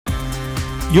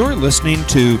You're listening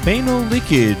to Bano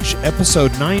Leakage,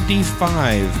 episode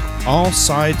 95, All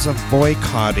Sides of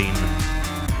Boycotting.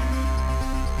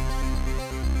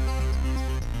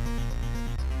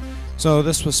 So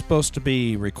this was supposed to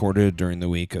be recorded during the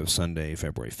week of Sunday,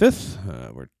 February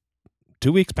 5th. We're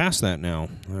 2 weeks past that now.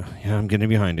 I'm getting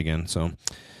behind again. So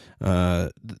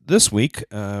this week,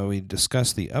 we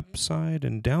discussed the upside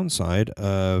and downside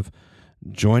of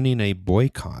joining a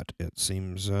boycott. It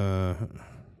seems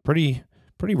pretty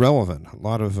relevant. A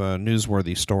lot of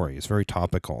newsworthy stories, very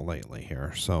topical lately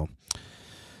here. So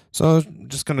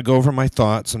just going to go over my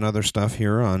thoughts and other stuff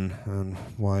here on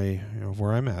why,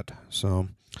 where I'm at. So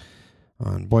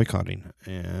on boycotting.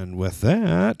 And with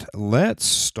that, let's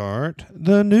start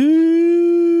the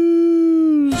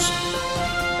news.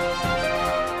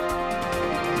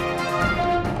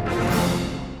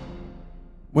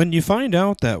 When you find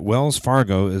out that Wells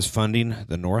Fargo is funding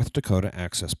the North Dakota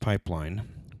Access Pipeline,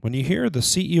 when you hear the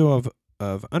CEO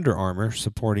of Under Armour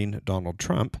supporting Donald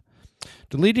Trump,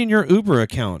 deleting your Uber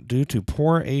account due to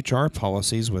poor HR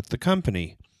policies with the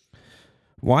company,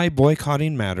 why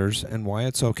boycotting matters and why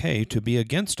it's okay to be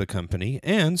against a company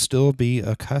and still be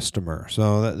a customer.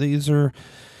 So these are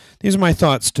my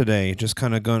thoughts today. Just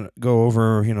kind of go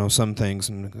over, some things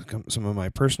and some of my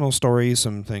personal stories,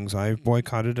 some things I've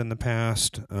boycotted in the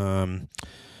past. For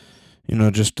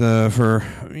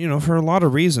a lot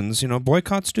of reasons,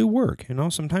 boycotts do work.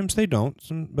 Sometimes they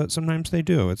don't, but sometimes they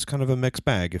do. It's kind of a mixed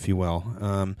bag, if you will.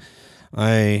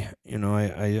 I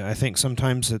think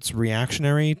sometimes it's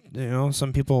reactionary.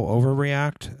 Some people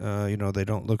overreact. They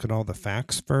don't look at all the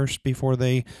facts first before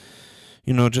they,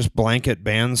 just blanket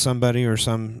ban somebody or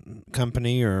some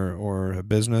company or a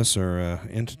business or a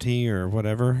entity or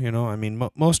whatever.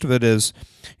 Most of it is,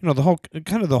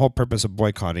 the whole purpose of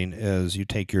boycotting is you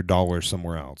take your dollars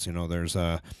somewhere else. There's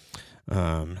there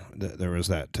was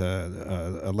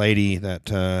a lady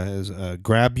that is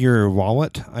Grab Your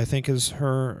Wallet, I think is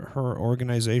her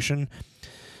organization,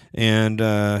 and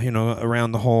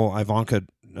around the whole Ivanka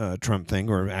Trump thing,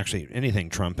 or actually anything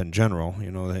Trump in general,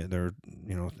 they're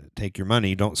take your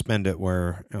money, don't spend it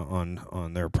where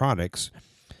on their products.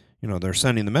 They're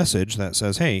sending the message that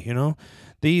says, hey,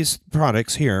 these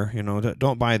products here,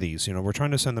 don't buy these. We're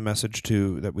trying to send the message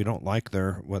that we don't like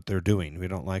what they're doing. We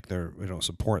don't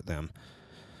support them.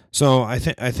 So I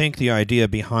think the idea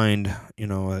behind,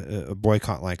 a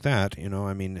boycott like that,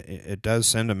 it does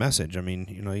send a message.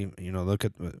 Look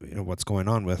at what's going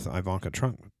on with Ivanka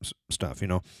Trump stuff.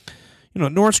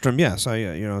 Nordstrom, yes,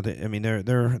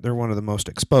 they're one of the most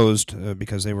exposed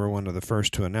because they were one of the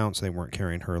first to announce they weren't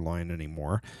carrying her line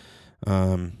anymore.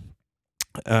 Do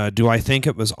I think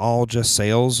it was all just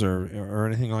sales or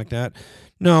anything like that?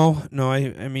 No.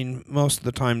 I mean, most of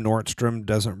the time Nordstrom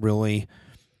doesn't really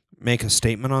make a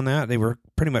statement on that. They were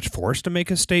pretty much forced to make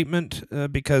a statement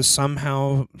because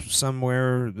somehow,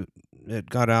 somewhere, it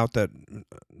got out that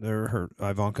her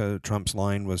Ivanka Trump's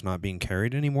line was not being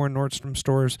carried anymore in Nordstrom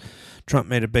stores. Trump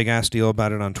made a big ass deal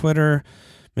about it on Twitter,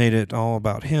 made it all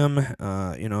about him,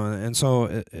 and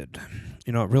so it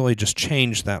really just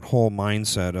changed that whole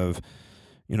mindset of,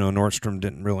 Nordstrom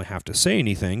didn't really have to say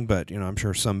anything, but, I'm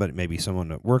sure maybe someone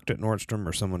that worked at Nordstrom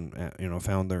or someone,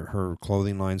 found her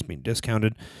clothing lines being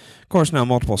discounted. Of course, now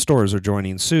multiple stores are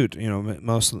joining suit,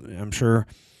 I'm sure,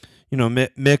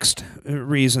 mixed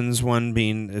reasons. One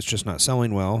being it's just not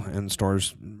selling well, and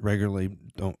stores regularly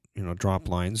don't, drop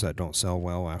lines that don't sell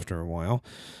well after a while.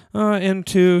 And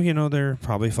two, they're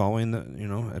probably following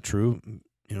a true,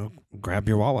 grab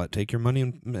your wallet, take your money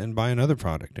and buy another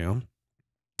product,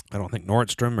 I don't think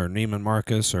Nordstrom or Neiman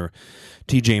Marcus or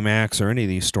TJ Maxx or any of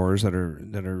these stores that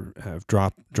have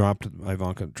dropped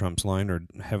Ivanka Trump's line or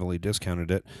heavily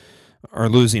discounted it are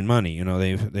losing money.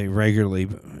 They regularly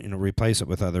replace it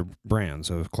with other brands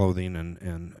of clothing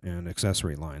and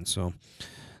accessory lines. So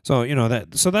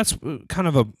that's kind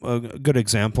of a good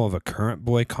example of a current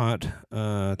boycott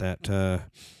that's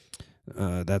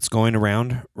going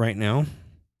around right now.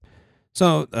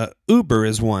 So Uber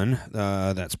is one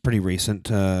that's pretty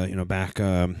recent. Back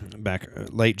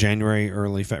late January,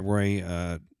 early February.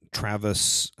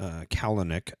 Travis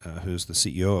Kalanick, who's the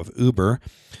CEO of Uber,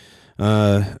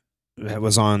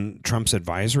 was on Trump's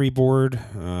advisory board.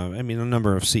 A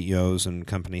number of CEOs and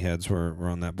company heads were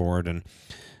on that board, and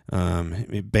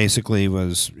it basically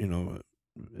was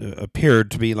appeared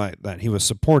to be like that he was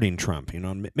supporting Trump.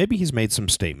 Maybe he's made some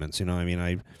statements.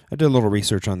 I did a little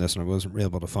research on this and I wasn't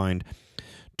able to find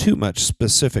too much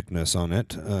specificness on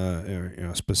it,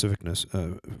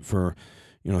 for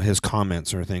his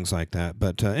comments or things like that.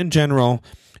 But in general,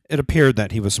 it appeared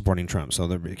that he was supporting Trump. So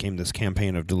there became this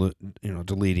campaign of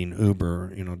deleting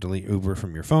Uber. Delete Uber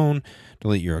from your phone,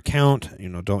 delete your account.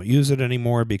 Don't use it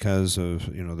anymore because of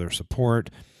their support.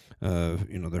 Their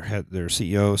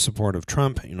CEO support of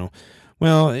Trump. And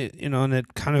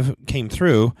it kind of came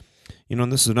through.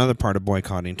 And this is another part of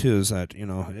boycotting too, is that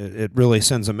it really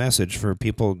sends a message for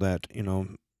people that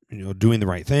doing the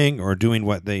right thing or doing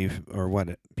what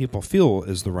people feel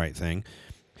is the right thing.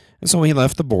 And so he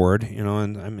left the board,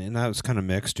 and I mean that was kind of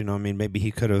mixed. Maybe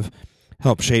he could have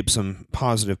helped shape some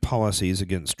positive policies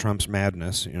against Trump's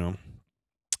madness.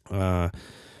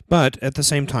 But at the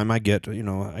same time, I get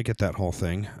that whole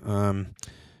thing.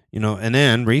 And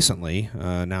then recently,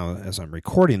 now as I'm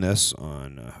recording this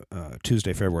on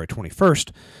Tuesday, February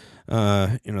 21st,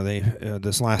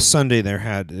 this last Sunday there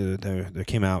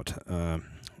came out,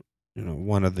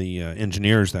 one of the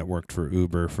engineers that worked for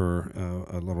Uber for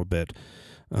a little bit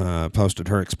posted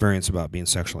her experience about being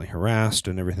sexually harassed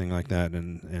and everything like that,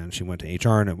 and she went to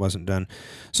HR and it wasn't done.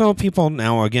 So people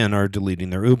now again are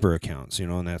deleting their Uber accounts,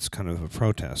 and that's kind of a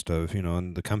protest of,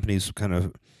 and the company's kind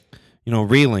of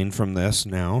reeling from this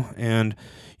now. And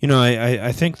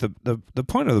I think the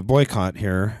point of the boycott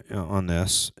here on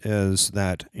this is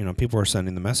that people are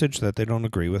sending the message that they don't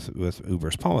agree with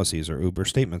Uber's policies or Uber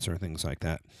statements or things like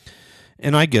that.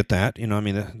 And I get that.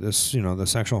 The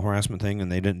sexual harassment thing,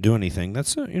 and they didn't do anything.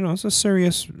 That's it's a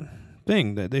serious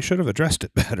thing that they should have addressed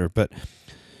it better. But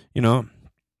you don't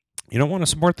want to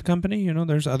support the company.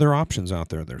 There's other options out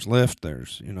there. There's Lyft.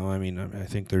 There's I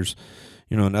think there's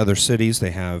in other cities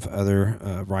they have other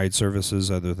ride services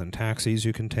other than taxis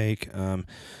you can take.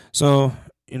 So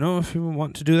if you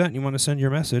want to do that and you want to send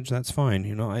your message, that's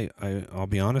fine. I'll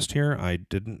be honest here. I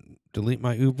didn't delete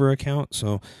my Uber account,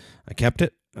 so I kept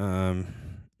it. I've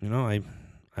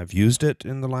used it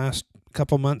in the last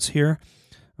couple months here.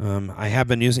 I have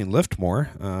been using Lyft more.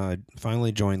 I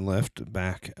finally joined Lyft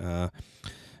back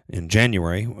in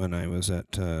January when I was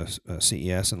at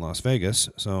CES in Las Vegas.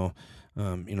 So,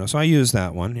 so I use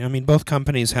that one. Both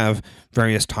companies have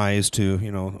various ties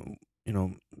to,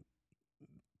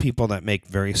 people that make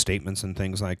various statements and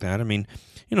things like that.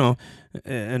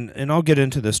 And I'll get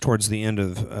into this towards the end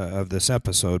of this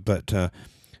episode, but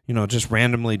just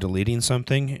randomly deleting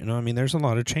something, there's a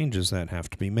lot of changes that have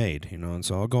to be made, and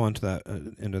so I'll go into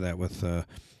that with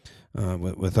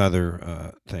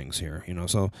other things here,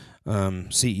 So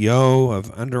CEO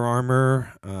of Under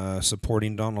Armour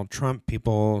supporting Donald Trump,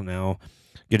 people now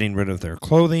getting rid of their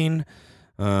clothing.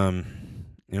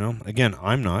 Again,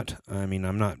 I'm not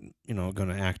going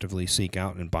to actively seek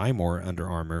out and buy more Under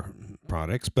Armour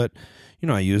products, but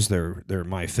I use their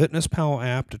MyFitnessPal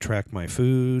app to track my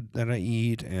food that I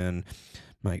eat and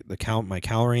my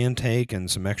calorie intake and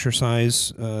some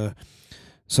exercise.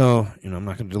 So I'm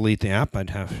not going to delete the app.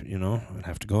 I'd have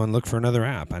to go and look for another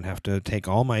app. I'd have to take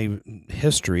all my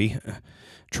history,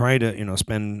 try to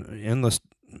spend endless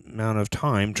amount of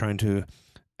time trying to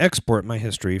export my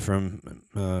history from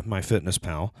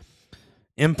MyFitnessPal,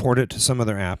 import it to some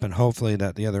other app, and hopefully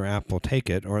that the other app will take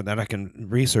it, or that I can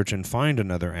research and find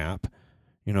another app.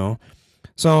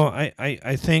 So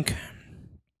I think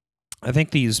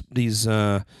these these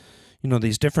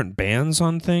different bans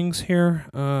on things here,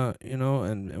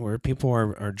 and where people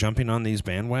are jumping on these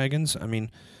bandwagons.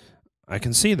 I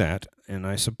can see that, and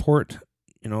I support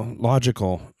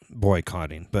logical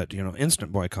boycotting, but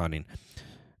instant boycotting.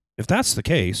 If that's the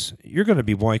case, you're going to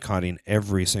be boycotting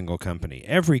every single company.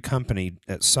 Every company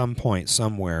at some point,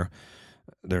 somewhere,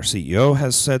 their CEO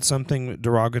has said something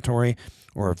derogatory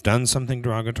or have done something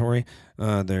derogatory.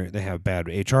 They have bad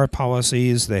HR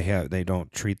policies. They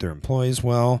don't treat their employees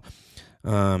well.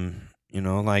 And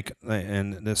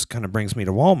this kind of brings me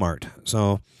to Walmart.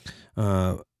 So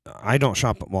I don't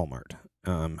shop at Walmart.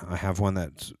 I have one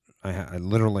that's I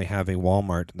literally have a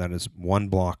Walmart that is 1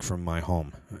 block from my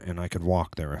home, and I could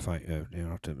walk there if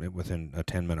within a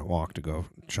 10-minute walk to go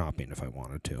shopping if I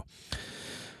wanted to.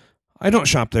 I don't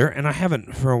shop there, and I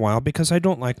haven't for a while because I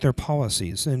don't like their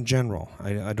policies in general.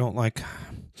 I don't like,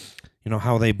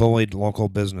 how they bullied local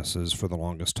businesses for the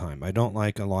longest time. I don't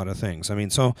like a lot of things.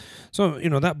 So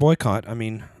that boycott.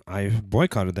 I've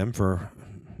boycotted them for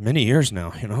many years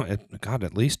now.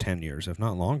 At least 10 years, if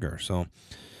not longer. So.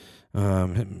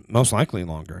 Most likely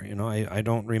longer. I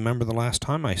don't remember the last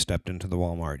time I stepped into the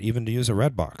Walmart, even to use a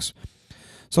Redbox.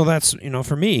 So that's,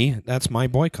 for me, that's my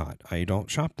boycott. I don't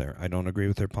shop there. I don't agree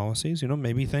with their policies.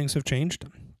 Maybe things have changed.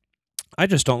 I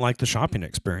just don't like the shopping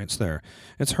experience there.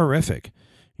 It's horrific.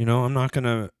 I'm not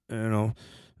going to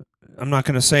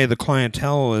say the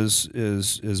clientele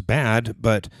is bad,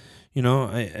 but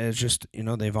It's just,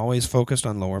 they've always focused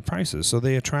on lower prices. So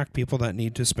they attract people that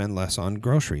need to spend less on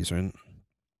groceries. And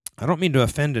I don't mean to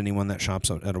offend anyone that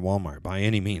shops at a Walmart by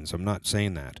any means. I'm not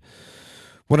saying that.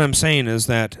 What I'm saying is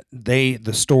that the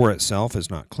store itself is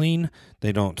not clean.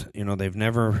 They don't, they've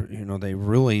never,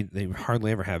 they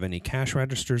hardly ever have any cash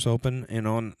registers open,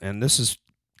 and this is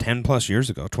 10 plus years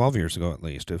ago, 12 years ago at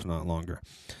least, if not longer.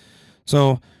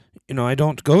 So, I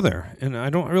don't go there, and I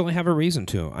don't really have a reason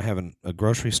to. I have a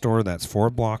grocery store that's 4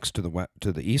 blocks to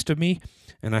the east of me,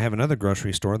 and I have another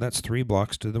grocery store that's 3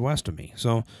 blocks to the west of me.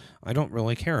 So I don't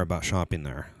really care about shopping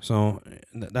there. So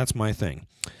that's my thing.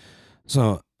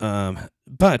 So,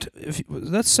 but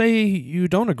let's say you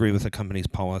don't agree with the company's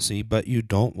policy, but you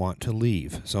don't want to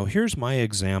leave. So here's my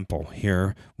example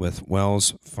here with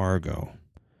Wells Fargo.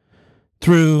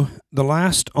 Through the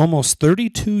last almost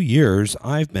 32 years,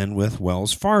 I've been with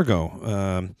Wells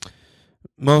Fargo.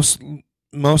 Most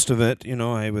of it,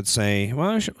 I would say,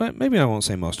 maybe I won't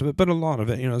say most of it, but a lot of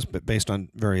it, is based on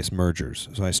various mergers.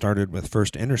 So I started with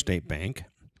First Interstate Bank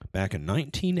back in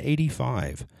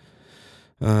 1985.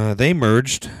 They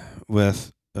merged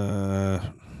with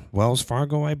Wells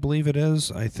Fargo, I believe it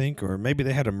is, I think, or maybe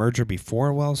they had a merger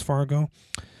before Wells Fargo.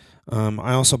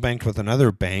 I also banked with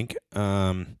another bank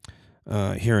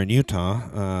here in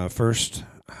Utah. First,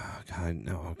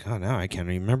 now I can't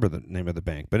even remember the name of the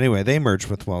bank. But anyway, they merged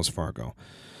with Wells Fargo.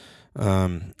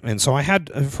 And so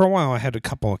for a while, I had a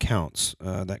couple accounts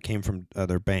that came from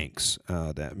other banks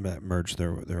that merged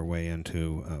their way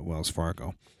into Wells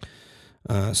Fargo.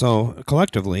 So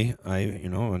collectively,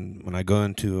 when I go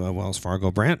into a Wells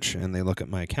Fargo branch and they look at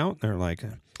my account, they're like,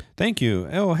 "Thank you.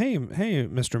 Oh, hey,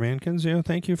 Mr. Mankins,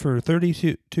 thank you for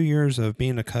 32 years of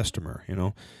being a customer."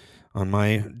 On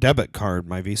my debit card,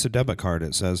 my Visa debit card,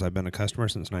 it says I've been a customer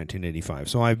since 1985.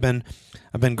 So I've been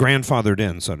grandfathered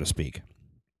in, so to speak.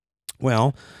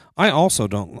 Well, I also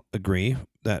don't agree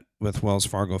that with Wells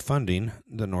Fargo funding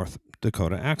the North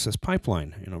Dakota Access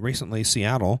Pipeline. Recently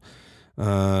Seattle,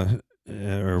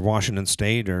 or Washington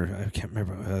State, or I can't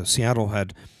remember. Seattle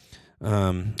had,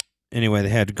 anyway, they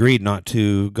had agreed not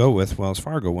to go with Wells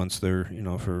Fargo once they're,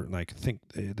 for I think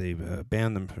they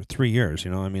banned them for 3 years.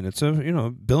 It's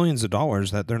billions of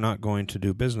dollars that they're not going to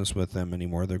do business with them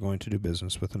anymore. They're going to do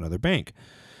business with another bank.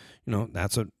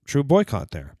 That's a true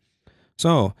boycott there.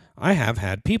 So I have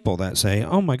had people that say,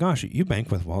 "Oh my gosh, you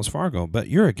bank with Wells Fargo, but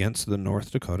you're against the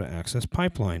North Dakota Access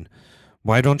Pipeline.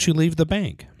 Why don't you leave the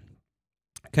bank?"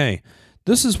 Okay,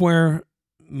 this is where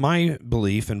my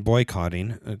belief in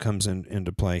boycotting comes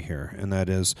into play here, and that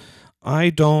is, I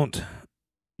don't,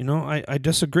 I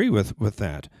disagree with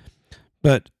that,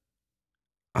 but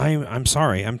I'm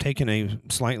sorry, I'm taking a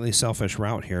slightly selfish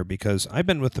route here because I've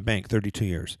been with the bank 32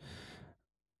 years.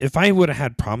 If I would have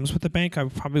had problems with the bank, I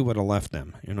probably would have left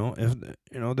them.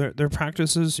 If their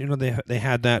practices, they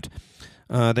had that.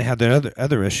 They had the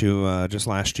other issue just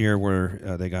last year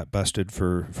where they got busted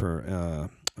for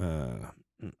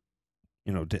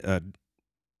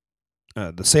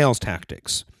the sales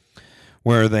tactics,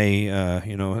 where they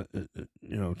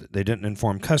they didn't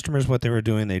inform customers what they were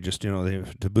doing. They just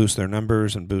to boost their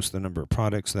numbers and boost the number of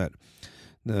products that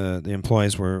the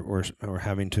employees were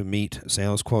having to meet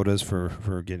sales quotas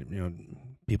for getting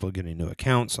people getting new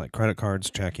accounts like credit cards,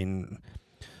 checking,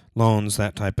 loans,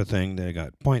 that type of thing. They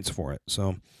got points for it.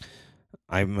 So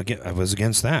I was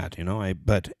against that,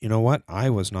 but you know what? I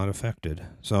was not affected.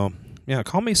 So yeah,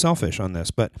 call me selfish on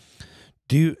this, but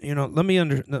let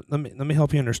me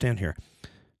help you understand here.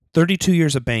 32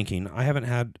 years of banking, I haven't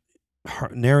had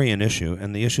nary an issue,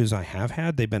 and the issues I have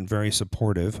had, they've been very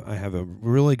supportive. I have a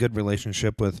really good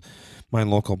relationship with my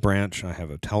local branch. I have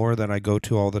a teller that I go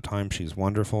to all the time. She's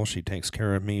wonderful. She takes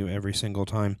care of me every single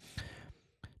time.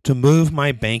 To move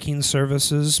my banking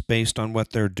services based on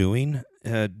what they're doing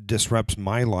disrupts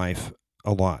my life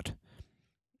a lot.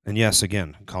 And yes,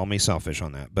 again, call me selfish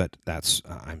on that, but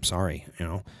I'm sorry,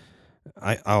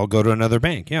 I'll go to another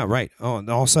bank. Yeah, right. Oh, and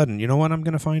all of a sudden, you know what I'm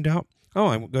going to find out? Oh,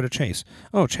 I go to Chase.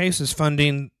 Oh, Chase is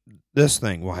funding this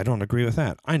thing. Well, I don't agree with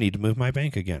that. I need to move my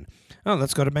bank again. Oh,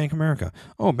 let's go to Bank America.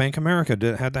 Oh, Bank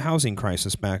America had the housing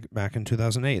crisis back in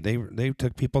 2008. They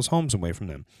took people's homes away from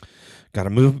them. Got to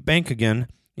move bank again.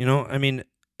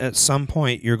 At some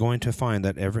point, you're going to find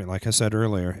that like I said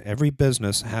earlier, every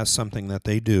business has something that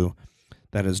they do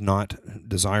that is not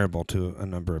desirable to a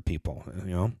number of people.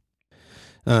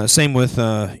 Same with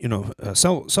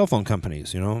cell phone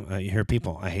companies. You hear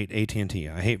people, I hate AT&T,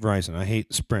 I hate Verizon, I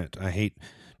hate Sprint, I hate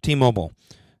T-Mobile.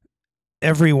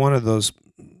 Every one of those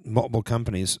mobile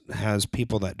companies has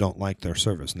people that don't like their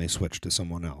service and they switch to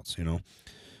someone else.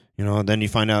 Then you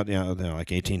find out,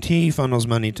 like AT&T funnels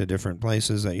money to different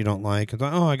places that you don't like. It's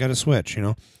like, oh, I got to switch.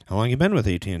 How long you been with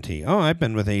AT&T? Oh, I've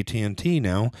been with AT&T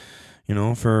now,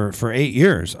 for 8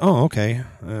 years. Oh, okay.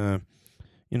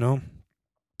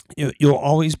 You'll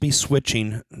always be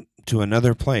switching to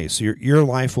another place. Your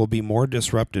life will be more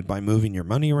disrupted by moving your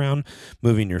money around,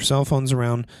 moving your cell phones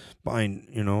around,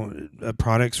 buying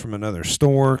products from another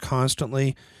store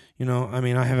constantly.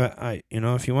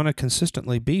 If you want to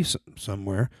consistently be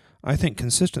somewhere, I think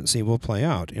consistency will play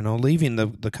out. Leaving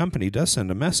the company does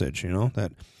send a message.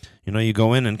 That you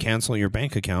go in and cancel your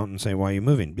bank account and say, why are you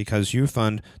moving? Because you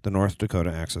fund the North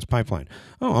Dakota Access Pipeline.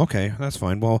 Oh, okay, that's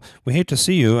fine. Well, we hate to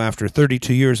see you after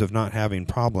 32 years of not having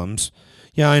problems.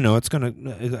 Yeah, I know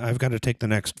I've got to take the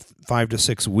next 5 to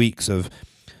 6 weeks of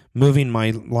moving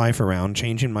my life around,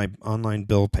 changing my online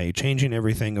bill pay, changing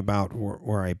everything about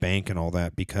where I bank and all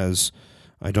that because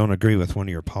I don't agree with one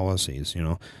of your policies,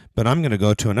 But I'm going to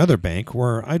go to another bank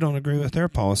where I don't agree with their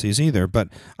policies either, but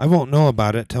I won't know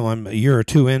about it till I'm a year or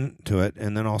two into it,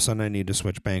 and then all of a sudden I need to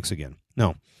switch banks again.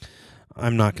 No,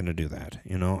 I'm not going to do that,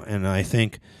 And I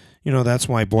think, that's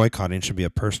why boycotting should be a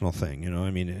personal thing,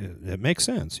 It makes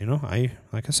sense,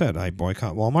 like I said, I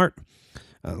boycott Walmart.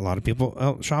 A lot of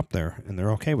people shop there, and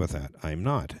they're okay with that. I'm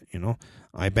not,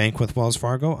 I bank with Wells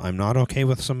Fargo. I'm not okay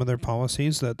with some of their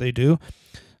policies that they do.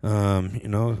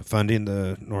 Funding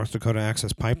the North Dakota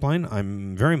Access Pipeline,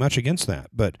 I'm very much against that,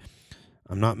 but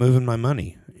I'm not moving my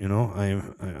money.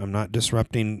 I'm not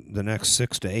disrupting the next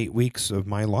 6 to 8 weeks of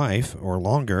my life or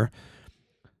longer,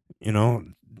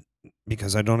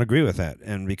 because I don't agree with that,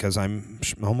 and because I'm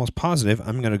almost positive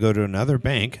I'm going to go to another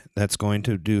bank that's going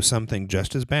to do something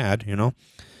just as bad.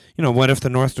 What if the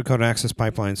North Dakota Access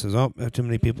Pipeline says, oh, too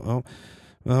many people,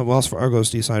 Wells Fargo's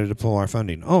decided to pull our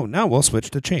funding. Oh, now we'll switch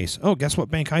to Chase. Oh, guess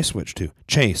what bank I switched to?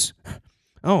 Chase.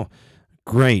 Oh,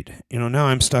 great. Now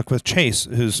I'm stuck with Chase,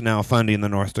 who's now funding the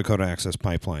North Dakota Access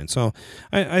Pipeline. So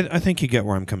I think you get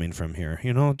where I'm coming from here.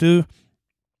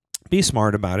 Be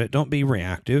smart about it. Don't be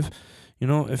reactive.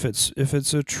 If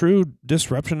it's a true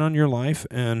disruption on your life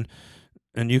and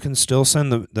you can still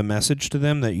send the message to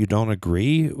them that you don't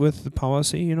agree with the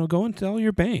policy, go and tell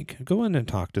your bank. Go in and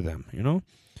talk to them,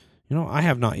 I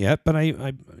have not yet, but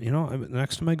I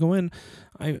next time I go in,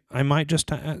 I might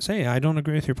just say, I don't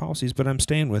agree with your policies, but I'm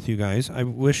staying with you guys. I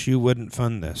wish you wouldn't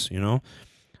fund this,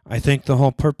 I think the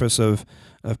whole purpose of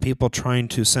people trying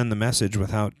to send the message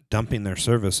without dumping their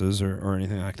services or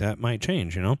anything like that might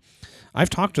change, I've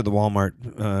talked to the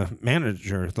Walmart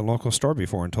manager at the local store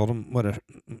before and told him what a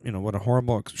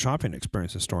horrible shopping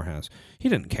experience the store has. He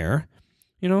didn't care.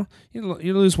 You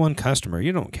lose one customer,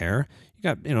 you don't care. You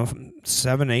got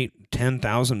 7, 8,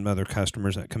 10,000 other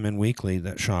customers that come in weekly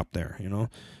that shop there.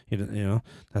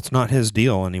 That's not his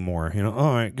deal anymore.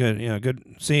 All right, good, good.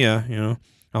 See ya.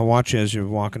 I'll watch you as you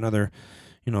walk another,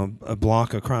 a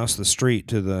block across the street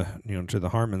to the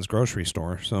Harmon's grocery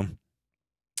store. So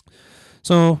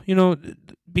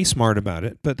be smart about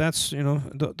it. But that's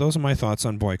those are my thoughts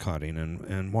on boycotting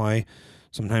and why.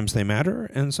 Sometimes they matter,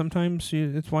 and sometimes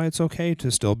it's why it's okay to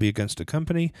still be against a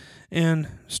company and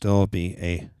still be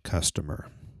a customer.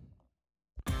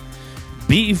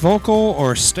 Be vocal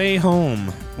or stay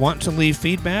home. Want to leave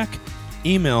feedback?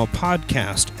 Email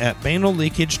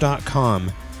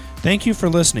podcast@banalleakage.com. Thank you for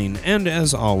listening, and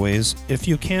as always, if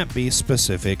you can't be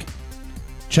specific,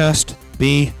 just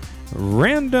be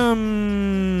random.